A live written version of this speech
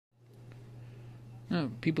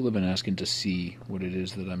People have been asking to see what it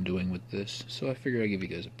is that I'm doing with this, so I figured I'd give you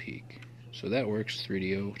guys a peek. So that works,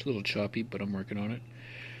 3DO. It's a little choppy, but I'm working on it.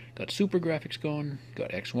 Got Super Graphics going,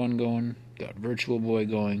 got X1 going, got Virtual Boy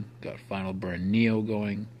going, got Final Burn Neo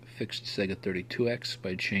going, fixed Sega 32X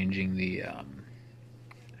by changing the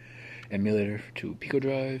emulator to Pico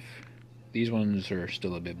Drive. These ones are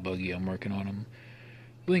still a bit buggy, I'm working on them.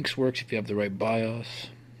 Lynx works if you have the right BIOS.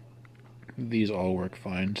 These all work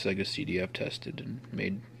fine. Sega Cd I've tested and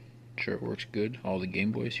made sure it works good. All the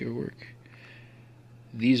Game Boys here work.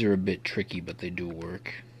 These are a bit tricky, but they do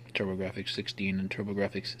work. TurboGrafx 16 and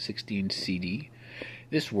TurboGrafx 16 CD.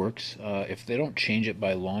 This works. If they don't change it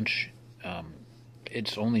by launch,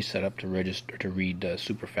 it's only set up to register to read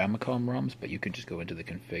Super Famicom ROMs, but you can just go into the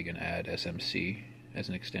config and add SMC as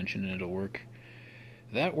an extension and it'll work.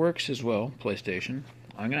 That works as well, PlayStation.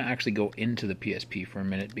 I'm going to actually go into the PSP for a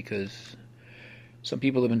minute because some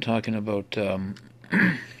people have been talking about a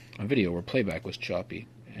video where playback was choppy,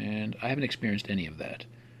 and I haven't experienced any of that.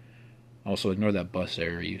 Also, ignore that bus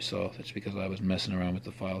error you saw. That's because I was messing around with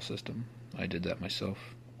the file system. I did that myself.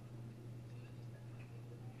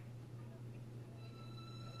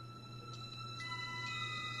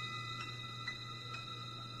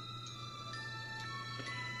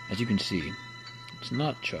 As you can see, it's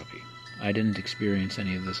not choppy. I didn't experience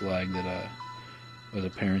any of this lag that was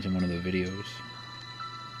apparent in one of the videos.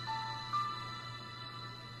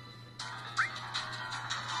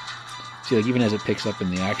 See, like even as it picks up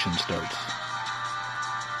and the action starts,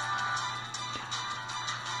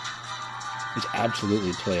 it's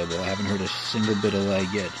absolutely playable. I haven't heard a single bit of lag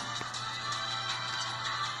yet.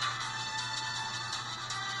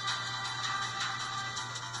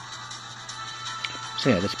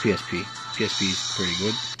 So yeah, that's PSP. PSP's pretty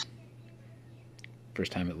good.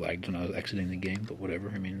 First time it lagged when I was exiting the game, but whatever,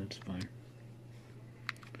 I mean, that's fine.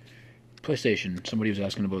 PlayStation, somebody was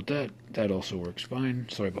asking about that. That also works fine.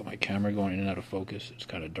 Sorry about my camera going in and out of focus. It's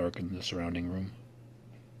kind of dark in the surrounding room.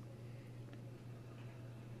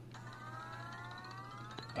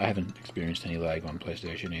 I haven't experienced any lag on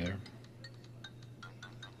PlayStation either.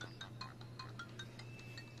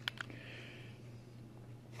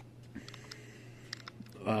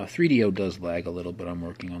 Uh, 3DO does lag a little, but I'm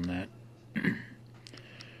working on that.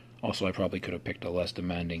 Also, I probably could have picked a less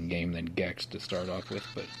demanding game than Gex to start off with,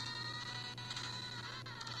 but...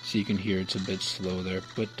 So you can hear it's a bit slow there.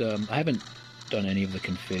 But I haven't done any of the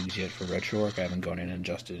configs yet for RetroArch. I haven't gone in and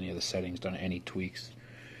adjusted any of the settings, done any tweaks.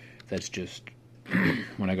 That's just...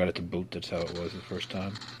 when I got it to boot, that's how it was the first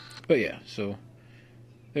time. But yeah, so...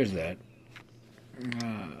 there's that.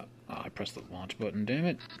 I pressed the launch button, damn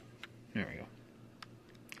it. There we go.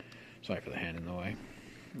 Sorry for the hand in the way.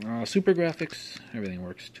 Super Graphics, everything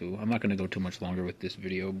works too. I'm not going to go too much longer with this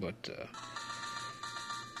video, but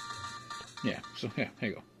yeah, so yeah, here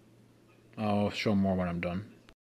you go. I'll show more when I'm done.